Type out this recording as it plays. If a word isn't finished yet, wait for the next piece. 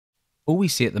All we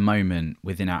see at the moment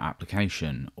within our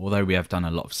application, although we have done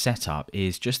a lot of setup,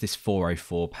 is just this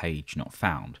 404 page not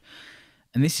found.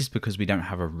 And this is because we don't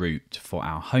have a root for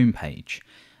our home page.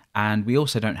 And we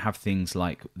also don't have things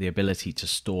like the ability to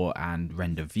store and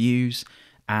render views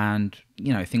and,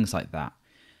 things like that.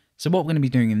 So what we're going to be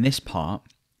doing in this part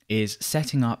is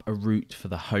setting up a root for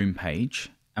the home page,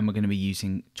 and we're going to be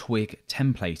using Twig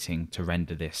templating to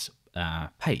render this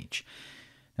page.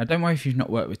 Now, don't worry if you've not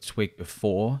worked with Twig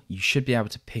before, you should be able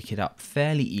to pick it up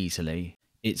fairly easily.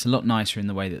 It's a lot nicer in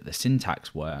the way that the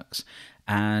syntax works,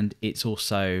 and it's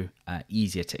also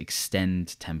easier to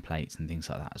extend templates and things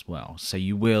like that as well. So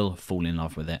you will fall in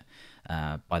love with it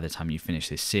by the time you finish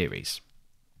this series.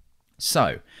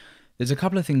 So there's a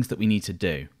couple of things that we need to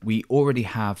do. We already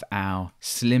have our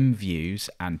Slim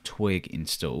Views and Twig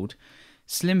installed.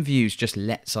 Slim Views just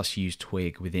lets us use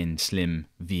Twig within Slim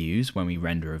Views when we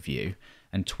render a view,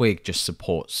 and Twig just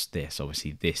supports this.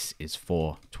 Obviously, this is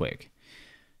for Twig.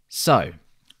 So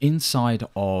inside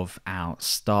of our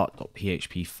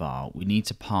start.php file, we need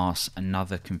to pass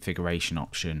another configuration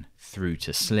option through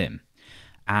to Slim.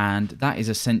 And that is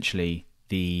essentially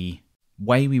the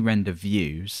way we render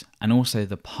views and also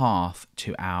the path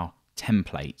to our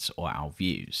templates or our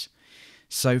views.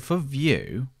 So for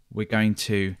view, we're going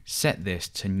to set this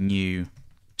to new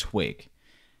Twig.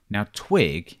 Now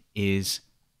Twig is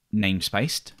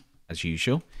namespaced as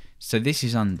usual. So this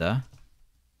is under,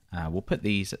 we'll put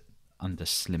these under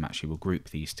Slim, actually we'll group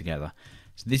these together.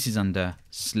 So this is under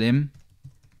Slim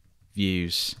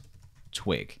Views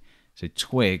Twig. So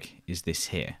Twig is this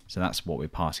here. So that's what we're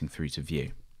passing through to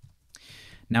view.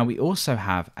 Now we also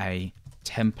have a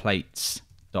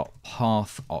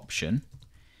templates.path option,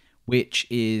 which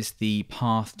is the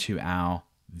path to our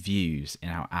views in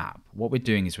our app. What we're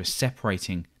doing is we're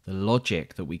separating the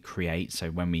logic that we create. So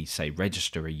when we say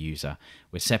register a user,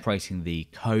 we're separating the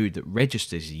code that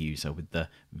registers a user with the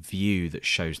view that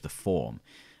shows the form,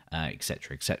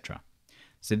 etc., etc.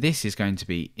 So this is going to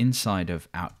be inside of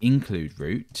our include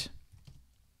root,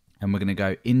 and we're going to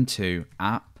go into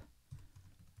app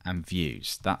and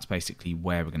views. That's basically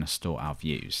where we're going to store our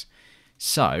views.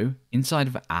 So inside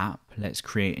of app, let's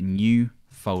create a new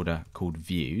folder called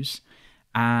views.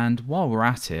 And while we're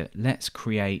at it, let's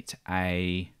create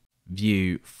a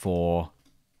view for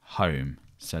home.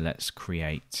 So let's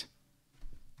create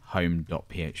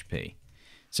home.php.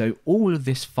 So all of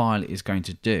this file is going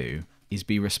to do is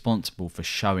be responsible for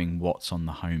showing what's on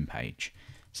the home page.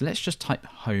 So let's just type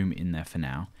home in there for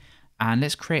now. And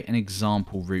let's create an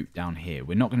example root down here.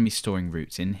 We're not going to be storing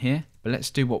roots in here, but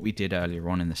let's do what we did earlier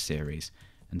on in the series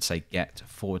and say get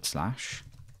 /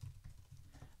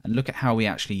 and look at how we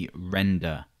actually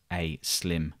render a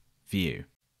Slim view.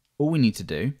 All we need to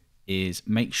do is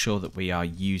make sure that we are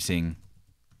using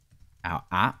our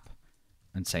app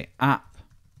and say app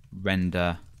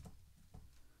render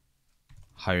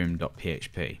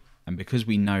home.php. And because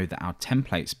we know that our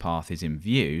templates path is in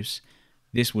views,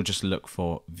 this will just look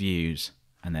for views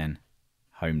and then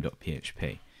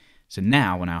home.php. So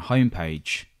now on our home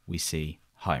page, we see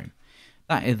home.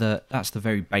 That's the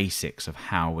very basics of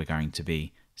how we're going to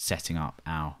be setting up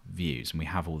our views, and we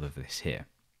have all of this here.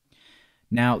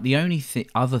 Now the only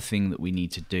other thing that we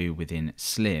need to do within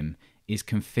Slim is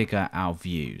configure our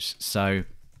views. So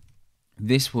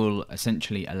this will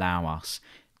essentially allow us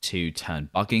to turn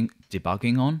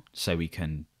debugging on, so we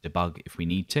can debug if we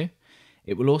need to.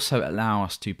 It will also allow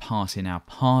us to pass in our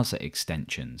Parser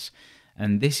extensions,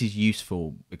 and this is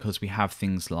useful because we have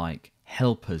things like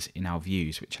helpers in our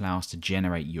views which allow us to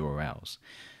generate URLs.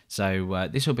 So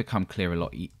this will become clear a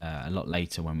lot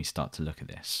later when we start to look at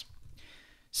this.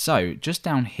 So just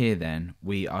down here then,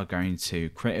 we are going to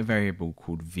create a variable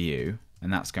called view,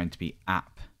 and that's going to be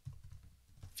app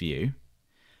view.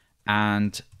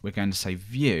 And we're going to say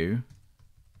view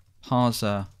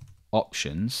parser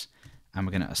options, and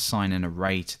we're going to assign an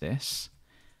array to this.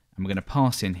 And we're going to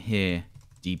pass in here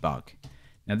debug.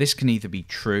 Now this can either be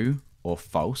true or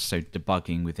false, so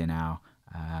debugging within our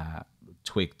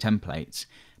Twig templates.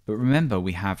 But remember,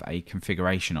 we have a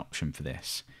configuration option for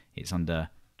this. It's under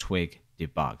Twig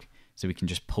debug. So we can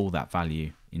just pull that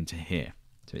value into here.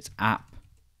 So it's app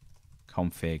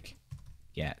config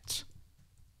get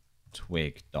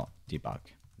twig.debug.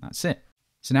 That's it.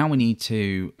 So now we need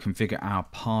to configure our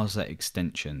parser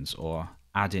extensions, or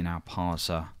add in our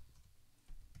parser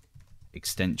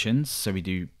extensions. So we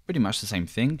do pretty much the same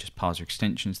thing, just parser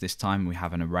extensions. This time we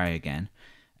have an array again.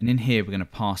 And in here, we're going to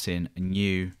pass in a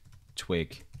new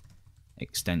Twig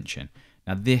extension.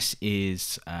 Now this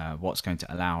is what's going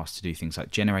to allow us to do things like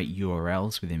generate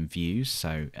URLs within views.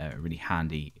 So really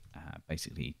handy,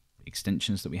 basically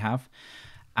extensions that we have.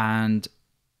 And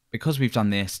because we've done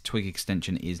this, Twig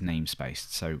extension is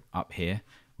namespaced. So up here,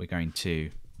 we're going to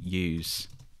use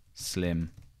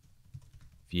slim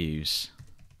views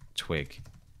Twig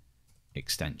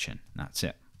extension. That's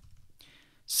it.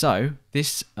 So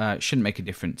this shouldn't make a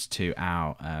difference to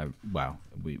our, well,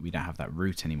 we don't have that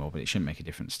root anymore, but it shouldn't make a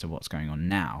difference to what's going on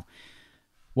now.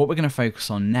 What we're going to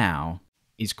focus on now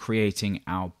is creating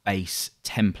our base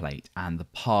template and the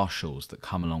partials that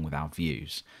come along with our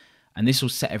views. And this will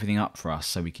set everything up for us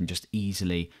so we can just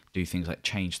easily do things like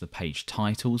change the page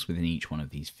titles within each one of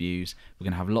these views. We're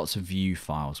going to have lots of view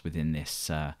files within this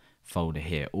folder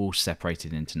here, all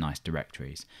separated into nice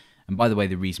directories. And by the way,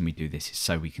 the reason we do this is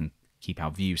so we can keep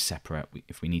our views separate.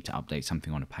 If we need to update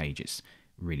something on a page, it's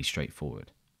really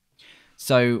straightforward.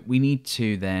 So we need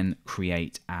to then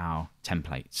create our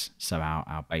templates, so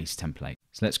our base template.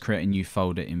 So let's create a new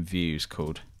folder in views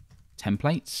called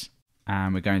templates,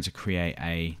 and we're going to create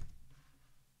a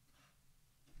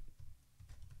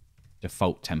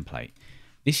default template.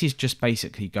 This is just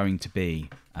basically going to be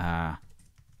an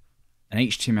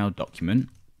HTML document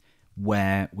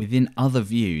where within other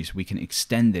views we can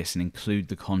extend this and include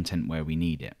the content where we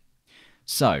need it.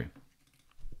 So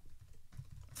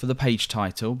for the page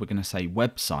title, we're going to say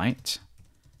website,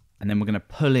 and then we're going to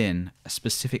pull in a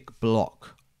specific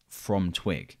block from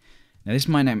Twig. Now this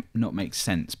might not make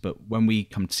sense, but when we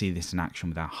come to see this in action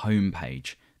with our home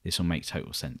page, this will make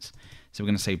total sense. So we're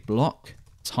going to say block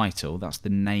title, that's the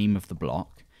name of the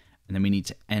block, and then we need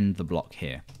to end the block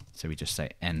here. So we just say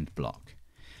end block.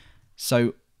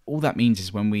 So all that means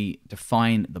is when we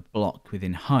define the block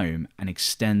within home and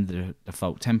extend the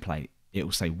default template, it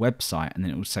will say website, and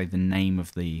then it will say the name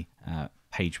of the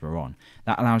page we're on.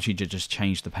 That allows you to just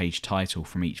change the page title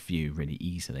from each view really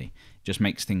easily. It just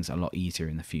makes things a lot easier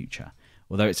in the future,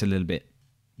 although it's a little bit,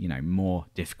 more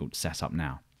difficult to set up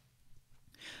now.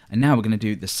 And now we're going to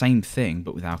do the same thing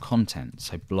but with our content.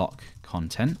 So block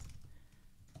content,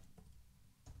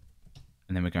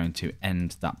 and then we're going to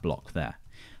end that block there.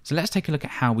 So let's take a look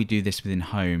at how we do this within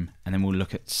home, and then we'll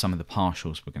look at some of the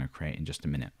partials we're going to create in just a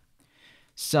minute.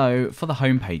 So for the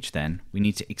home page then, we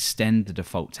need to extend the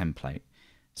default template.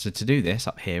 So to do this,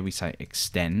 up here we say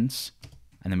extends,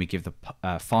 and then we give the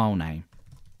file name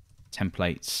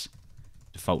templates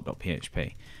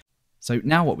default.php. So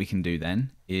now what we can do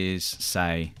then is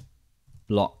say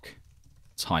block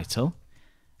title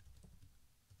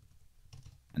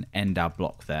and end our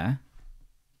block there.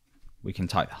 We can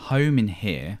type home in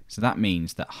here, so that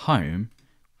means that home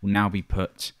will now be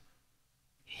put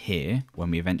here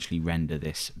when we eventually render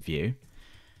this view.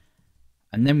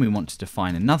 And then we want to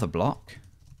define another block,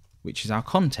 which is our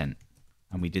content,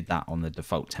 and we did that on the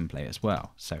default template as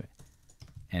well. So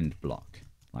end block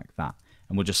like that,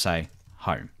 and we'll just say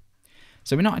home.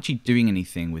 So we're not actually doing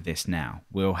anything with this now.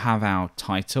 We'll have our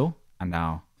title and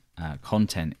our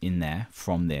content in there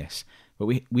from this, but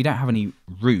we don't have any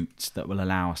roots that will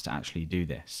allow us to actually do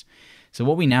this. So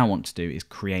what we now want to do is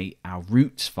create our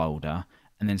roots folder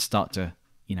and then start to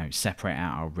separate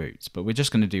out our roots, but we're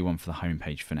just going to do one for the home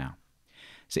page for now.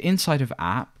 So inside of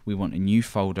app, we want a new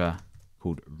folder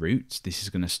called roots. This is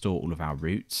going to store all of our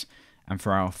roots. And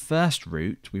for our first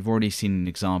root, we've already seen an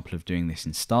example of doing this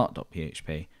in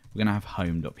start.php. We're going to have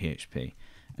home.php.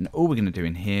 And all we're going to do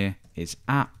in here is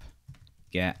app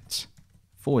get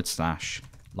 /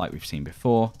 like we've seen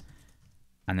before,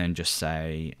 and then just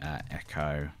say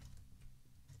echo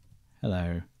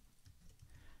hello,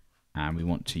 and we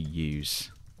want to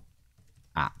use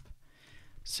app.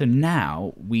 So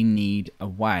now we need a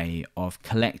way of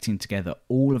collecting together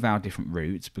all of our different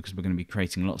roots, because we're going to be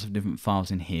creating lots of different files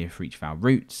in here for each of our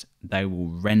roots. They will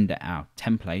render our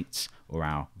templates or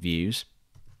our views.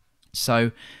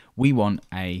 So we want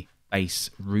a base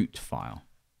root file.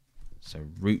 So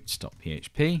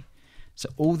roots.php. So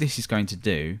all this is going to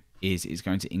do is it's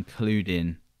going to include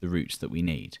in the roots that we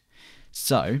need.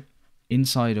 So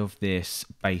inside of this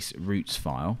base roots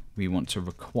file, we want to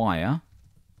require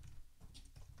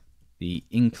the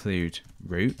include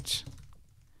root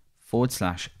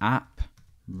 / app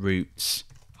roots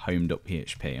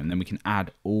home.php, and then we can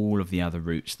add all of the other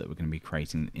roots that we're going to be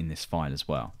creating in this file as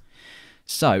well.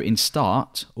 So in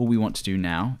start, all we want to do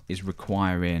now is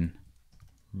require in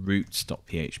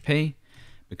roots.php.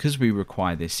 Because we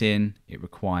require this in, it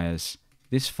requires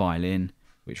this file in,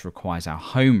 which requires our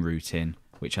home root in,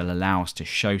 which will allow us to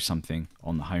show something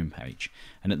on the home page.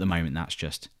 And at the moment, that's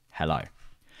just hello.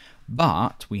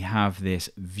 But we have this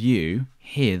view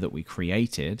here that we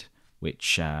created,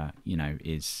 which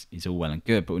is all well and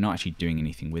good, but we're not actually doing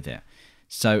anything with it.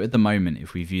 So at the moment,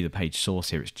 if we view the page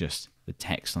source here, it's just the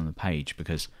text on the page,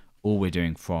 because all we're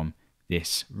doing from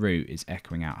this root is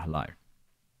echoing out hello.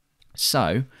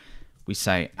 So we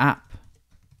say app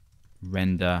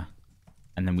render,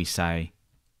 and then we say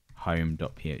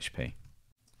home.php.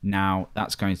 Now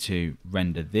that's going to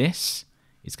render this.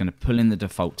 It's going to pull in the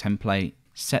default template,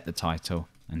 set the title,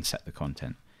 and set the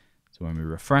content. So when we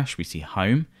refresh, we see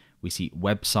home, we see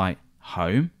website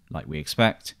home, like we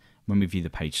expect. When we view the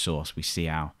page source, we see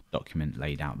our document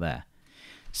laid out there.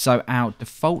 So our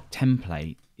default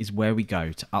template is where we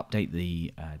go to update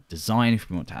the design if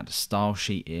we want to add a style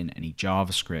sheet in, any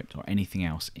JavaScript or anything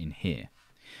else in here.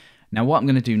 Now what I'm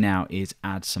going to do now is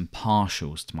add some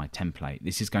partials to my template.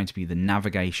 This is going to be the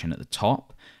navigation at the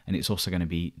top, and it's also going to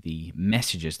be the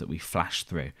messages that we flash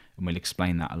through, and we'll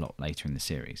explain that a lot later in the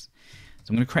series.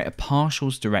 So I'm going to create a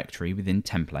partials directory within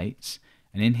templates,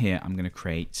 and in here I'm going to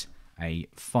create a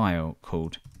file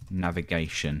called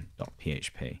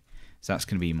navigation.php. So that's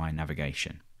going to be my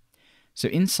navigation. So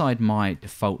inside my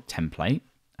default template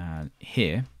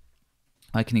here,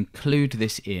 I can include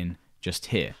this in just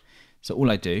here. So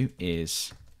all I do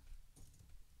is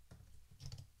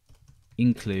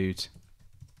include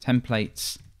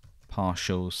templates,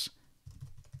 partials,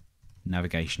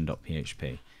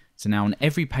 navigation.php. So now on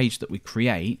every page that we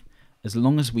create, as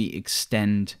long as we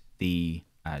extend the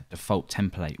default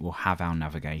template, we'll have our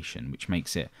navigation, which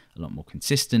makes it a lot more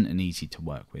consistent and easy to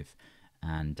work with,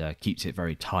 and keeps it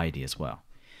very tidy as well.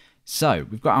 So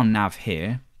we've got our nav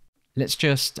here. Let's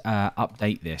just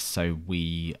update this so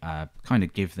we kind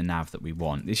of give the nav that we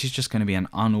want. This is just going to be an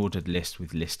unordered list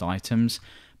with list items,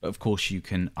 but of course you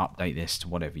can update this to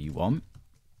whatever you want.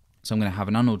 So I'm going to have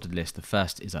an unordered list. The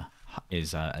first is a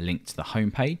link to the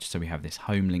home page. So we have this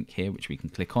home link here, which we can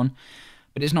click on,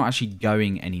 but it's not actually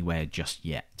going anywhere just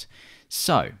yet.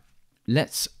 So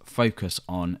let's focus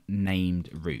on named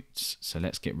roots. So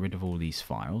let's get rid of all these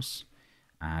files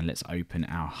and let's open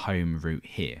our home root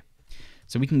here.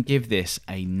 So we can give this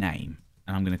a name,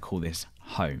 and I'm going to call this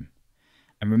home.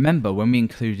 And remember, when we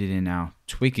included in our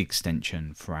Twig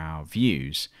extension for our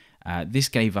views, this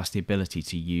gave us the ability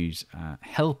to use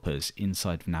helpers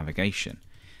inside of navigation.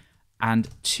 And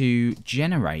to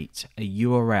generate a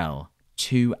URL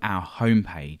to our home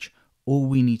page, all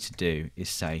we need to do is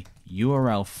say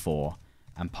URL for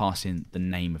and pass in the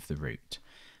name of the root.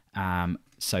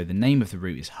 So the name of the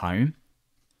root is home.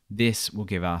 This will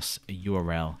give us a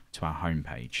URL to our home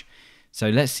page. So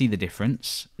let's see the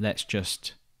difference. Let's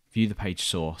just view the page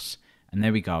source, and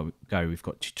there we go. We've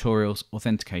got tutorials,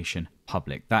 authentication,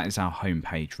 public. That is our home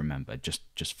page, remember, just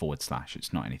 /.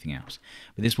 It's not anything else.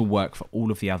 But this will work for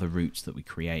all of the other roots that we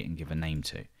create and give a name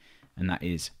to. And that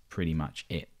is pretty much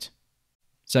it.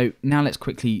 So now let's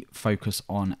quickly focus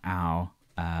on our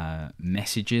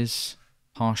messages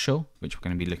partial, which we're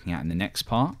going to be looking at in the next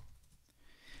part.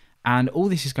 And all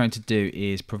this is going to do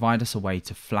is provide us a way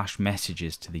to flash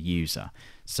messages to the user.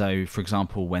 So for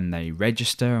example, when they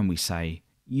register and we say,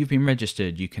 you've been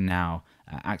registered, you can now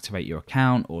activate your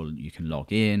account, or you can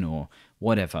log in, or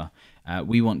whatever.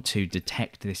 We want to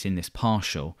detect this in this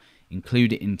partial,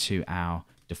 include it into our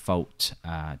default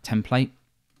template,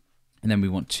 and then we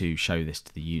want to show this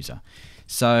to the user.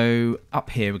 So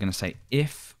up here, we're going to say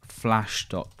if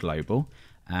flash.global,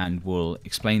 and we'll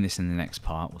explain this in the next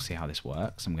part. We'll see how this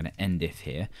works. I'm going to end if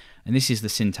here. And this is the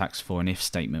syntax for an if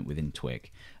statement within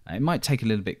Twig. It might take a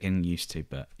little bit getting used to,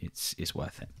 but it's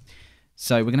worth it.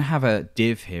 So we're going to have a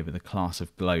div here with a class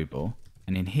of global.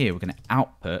 And in here, we're going to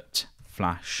output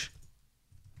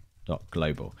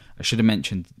flash.global. I should have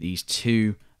mentioned these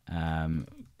two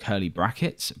curly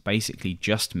brackets basically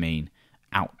just mean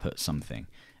output something.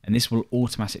 And this will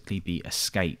automatically be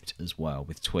escaped as well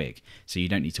with Twig. So you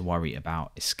don't need to worry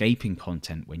about escaping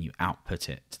content when you output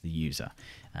it to the user.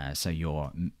 So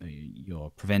you're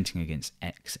preventing against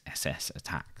XSS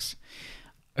attacks.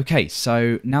 Okay,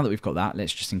 so now that we've got that,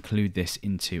 let's just include this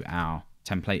into our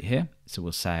template here. So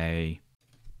we'll say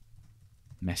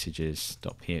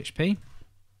messages.php.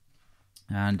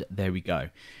 And there we go.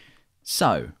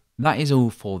 So that is all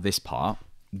for this part.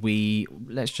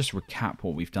 Let's just recap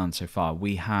what we've done so far.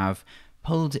 We have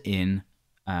pulled in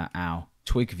our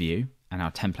Twig view and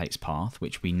our templates path,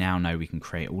 which we now know we can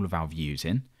create all of our views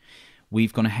in.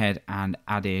 We've gone ahead and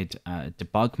added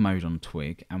debug mode on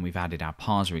Twig, and we've added our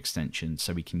parser extension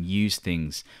so we can use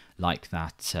things like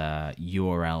that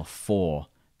URL for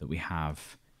that we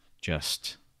have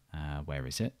just, where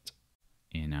is it?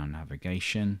 In our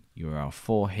navigation, URL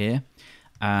for here.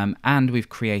 And we've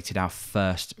created our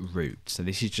first route. So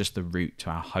this is just the route to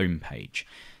our home page.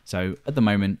 So at the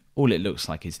moment, all it looks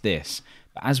like is this.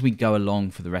 But as we go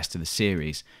along for the rest of the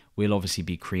series, we'll obviously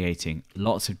be creating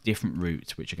lots of different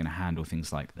routes which are going to handle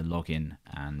things like the login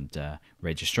and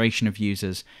registration of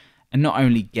users, And not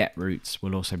only get roots,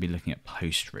 we'll also be looking at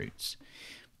post roots.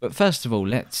 But first of all,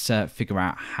 let's figure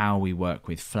out how we work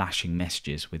with flashing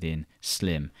messages within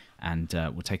Slim, and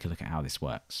we'll take a look at how this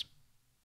works.